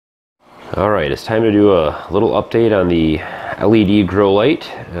Alright, it's time to do a little update on the LED grow light,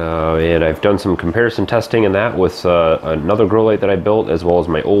 and I've done some comparison testing in that with another grow light that I built, as well as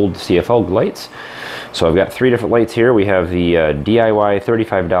my old CFL lights. So I've got three different lights here. We have the DIY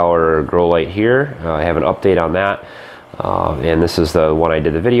 $35 grow light here. I have an update on that, and this is the one I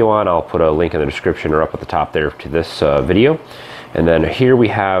did the video on. I'll put a link in the description or up at the top there to this video. And then here we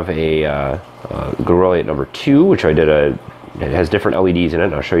have a grow light number 2, which I did it has different LEDs in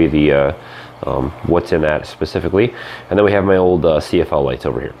it. I'll show you the what's in that specifically. And then we have my old CFL lights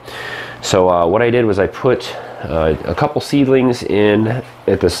over here. So what I did was I put a couple seedlings in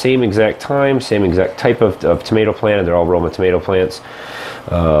at the same exact time, same exact type of tomato plant. They're all Roma tomato plants.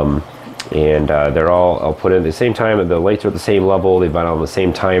 They're all, I'll put in at the same time. The lights are at the same level. They've been on the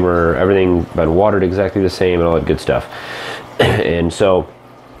same timer. Everything been watered exactly the same and all that good stuff. And so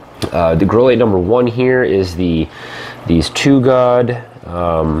the grow light number 1 here is these 2God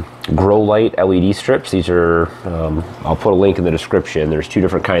grow light LED strips. These are, I'll put a link in the description. There's 2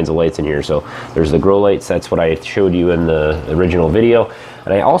 different kinds of lights in here. So there's the grow lights, that's what I showed you in the original video.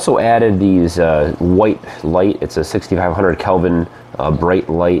 And I also added these white light. It's a 6500 Kelvin bright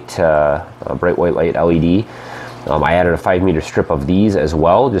light, bright white light LED. I added a 5-meter strip of these as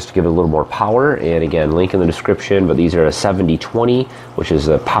well, just to give it a little more power. And again, link in the description, but these are a 7020, which is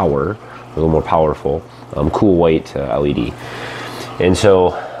a power, a little more powerful, cool white LED. And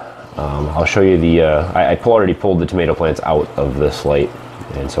so I'll show you the, I already pulled the tomato plants out of this light,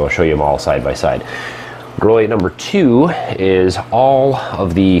 and so I'll show you them all side by side. Grow light number 2 is all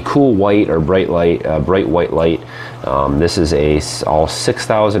of the cool white or bright light, bright white light. This is all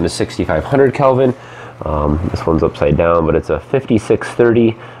 6000 to 6500 Kelvin. This one's upside down, but it's a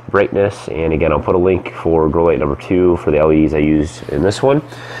 5630 brightness. And again, I'll put a link for grow light number 2 for the LEDs I used in this one.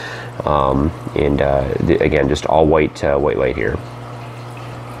 Again, just all white white light here.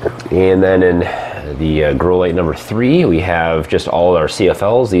 And then in the grow light number 3, we have just all our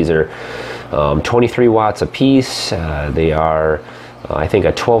CFLs. These are 23 watts a piece. They are, I think,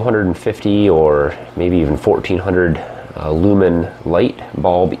 a 1250 or maybe even 1400 lumen light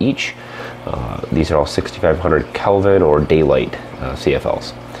bulb each. These are all 6500 Kelvin or daylight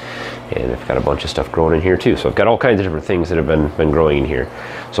CFLs. And I've got a bunch of stuff growing in here too. So I've got all kinds of different things that have been growing in here.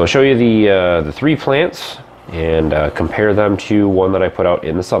 So I'll show you the 3 plants and compare them to one that I put out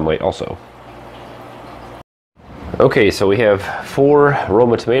in the sunlight also. Okay, so we have 4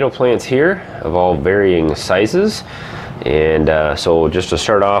 Roma tomato plants here of all varying sizes. And so just to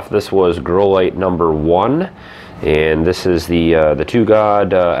start off, this was grow light number 1. And this is the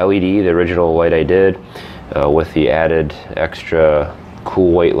 2God LED, the original light I did, with the added extra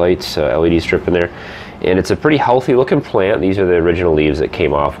cool white lights LED strip in there. And it's a pretty healthy looking plant. These are the original leaves that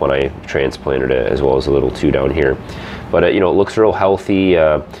came off when I transplanted it, as well as a little 2 down here. But you know, it looks real healthy.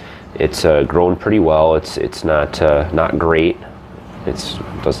 It's grown pretty well. It's not not great. It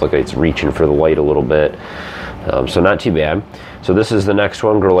does look like it's reaching for the light a little bit, so not too bad. So this is the next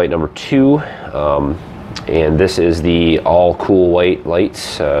one, grow light number 2. And this is the all cool white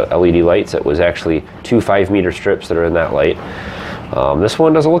lights, LED lights. It was actually 2 5-meter strips that are in that light. This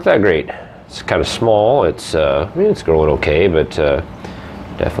one doesn't look that great. It's kind of small. It's I mean, it's growing okay, but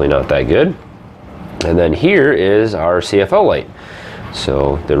definitely not that good. And then here is our CFL light.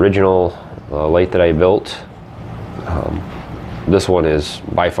 So the original light that I built, this one is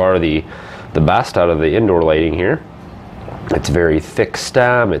by far the best out of the indoor lighting here. It's very thick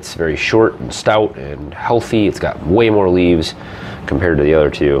stem, it's very short and stout and healthy. It's got way more leaves compared to the other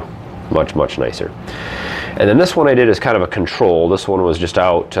 2. Much, much nicer. And then this one I did as kind of a control. This one was just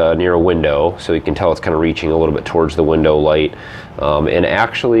out near a window, so you can tell it's kind of reaching a little bit towards the window light. And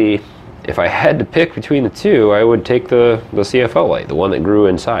actually, if I had to pick between the 2, I would take the CFL light, the one that grew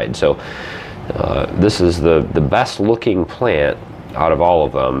inside. So this is the best looking plant out of all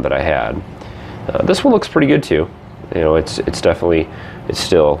of them that I had. This one looks pretty good too. You know, it's definitely, it's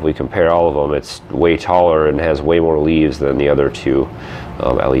still, if we compare all of them, it's way taller and has way more leaves than the other 2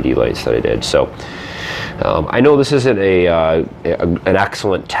 LED lights that I did. So I know this isn't an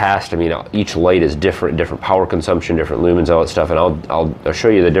excellent test. I mean, each light is different power consumption, different lumens, all that stuff, and I'll show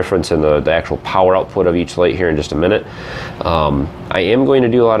you the difference in the actual power output of each light here in just a minute. I am going to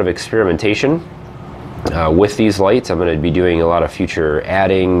do a lot of experimentation with these lights. I'm going to be doing a lot of future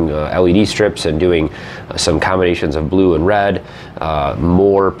adding LED strips and doing some combinations of blue and red,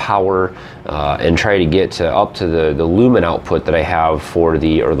 more power, and try to get up to the lumen output that I have for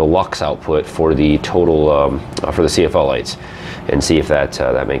the lux output for the total for the CFL lights, and see if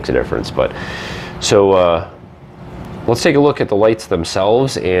that makes a difference. But so let's take a look at the lights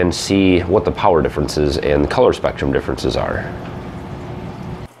themselves and see what the power differences and the color spectrum differences are.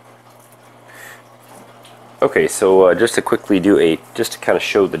 Okay, so just to quickly do just to kind of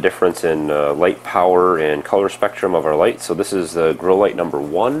show the difference in light power and color spectrum of our light. So this is the grow light number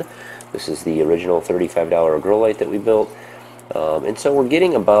 1. This is the original $35 grow light that we built. And so we're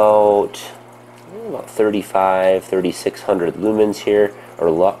getting about 3,600 lumens here,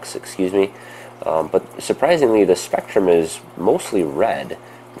 or lux, excuse me. But surprisingly, the spectrum is mostly red.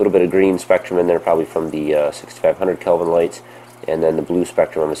 A little bit of green spectrum in there, probably from the 6,500 Kelvin lights. And then the blue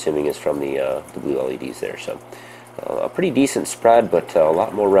spectrum, I'm assuming, is from the blue LEDs there. So a pretty decent spread, but a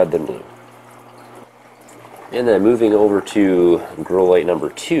lot more red than blue. And then moving over to grow light number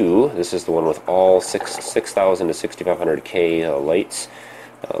 2, this is the one with all 6,000 to 6,500K lights,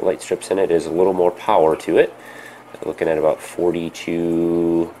 light strips in it. Is a little more power to it. Looking at about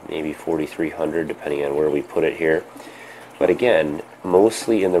 42, maybe 4,300, depending on where we put it here. But again,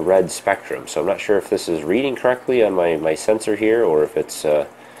 mostly in the red spectrum. So I'm not sure if this is reading correctly on my sensor here, or if it's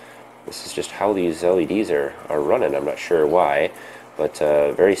this is just how these LEDs are running. I'm not sure why. But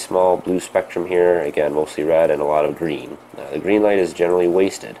very small blue spectrum here, again mostly red, and a lot of green. The green light is generally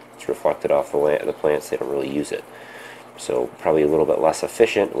wasted. It's reflected off the plants. They don't really use it. So probably a little bit less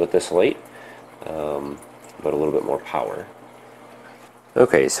efficient with this light, but a little bit more power.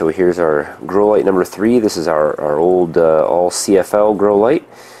 Okay, so here's our grow light number 3. This is our old all CFL grow light.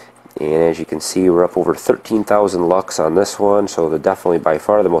 And as you can see, we're up over 13,000 lux on this one, so they're definitely by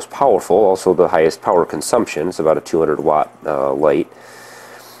far the most powerful, also the highest power consumption. It's about a 200 watt light,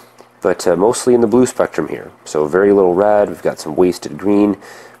 but mostly in the blue spectrum here. So very little red, we've got some wasted green,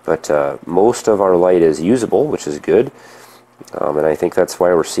 but most of our light is usable, which is good. And I think that's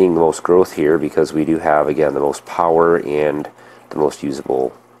why we're seeing the most growth here, because we do have, again, the most power and the most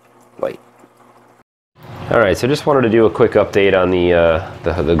usable light. Alright, so just wanted to do a quick update on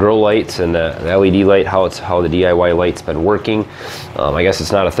the grow lights and the LED light, how the DIY light's been working. I guess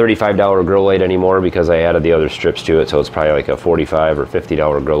it's not a $35 grow light anymore because I added the other strips to it, so it's probably like a $45 or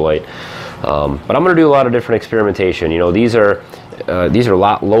 $50 grow light. But I'm going to do a lot of different experimentation. You know, these are a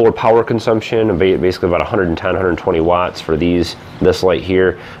lot lower power consumption, basically about 110, 120 watts for this light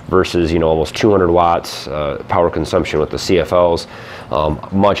here, versus, you know, almost 200 watts power consumption with the CFLs.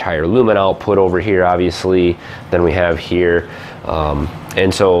 Much higher lumen output over here, obviously, than we have here.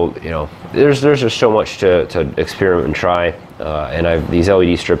 And so, you know, there's just so much to experiment and try. And these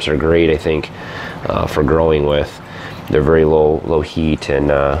LED strips are great, I think, for growing with. They're very low heat,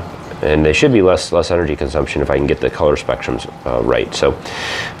 and they should be less energy consumption if I can get the color spectrums right. So,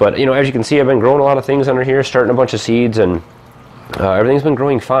 but you know, as you can see, I've been growing a lot of things under here, starting a bunch of seeds, and everything's been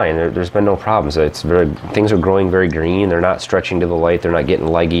growing fine. There's been no problems. Things are growing very green. They're not stretching to the light. They're not getting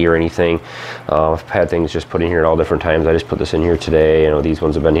leggy or anything. I've had things just put in here at all different times. I just put this in here today. You know, these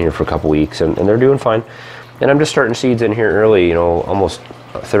ones have been here for a couple weeks, and they're doing fine. And I'm just starting seeds in here early, you know, almost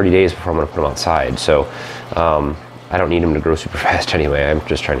 30 days before I'm going to put them outside. So I don't need them to grow super fast anyway. I'm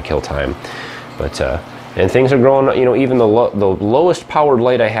just trying to kill time. But and things are growing, you know, even the lowest powered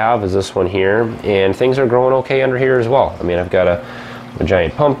light I have is this one here, and things are growing okay under here as well. I mean, I've got a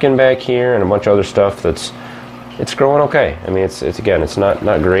giant pumpkin back here and a bunch of other stuff it's growing okay. I mean, it's again, it's not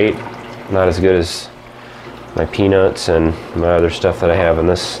great, not as good as my peanuts and my other stuff that I have in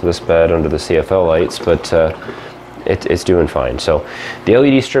this bed under the CFL lights, but it's doing fine. So the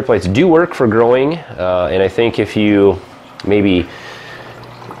LED strip lights do work for growing, and I think if you maybe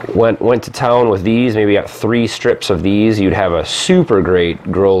went to town with these, maybe got 3 strips of these, you'd have a super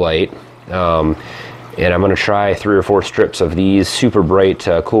great grow light. And I'm going to try 3 or 4 strips of these super bright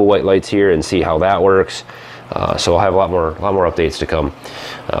cool white lights here and see how that works. So I'll have a lot more updates to come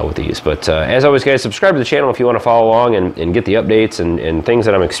with these. But as always, guys, subscribe to the channel if you want to follow along and get the updates and things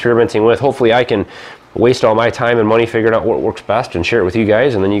that I'm experimenting with. Hopefully I can waste all my time and money figuring out what works best and share it with you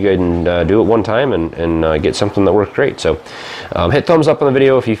guys, and then you can do it one time and get something that worked great. So hit thumbs up on the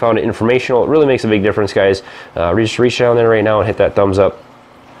video if you found it informational. It really makes a big difference, guys. Just reach down there right now and hit that thumbs up,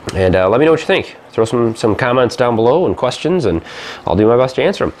 and let me know what you think. Throw some comments down below and questions, and I'll do my best to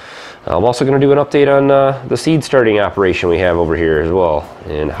answer them. I'm also going to do an update on the seed starting operation we have over here as well,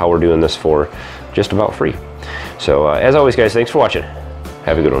 and how we're doing this for just about free. So as always, guys, thanks for watching.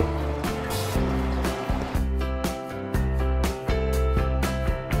 Have a good one.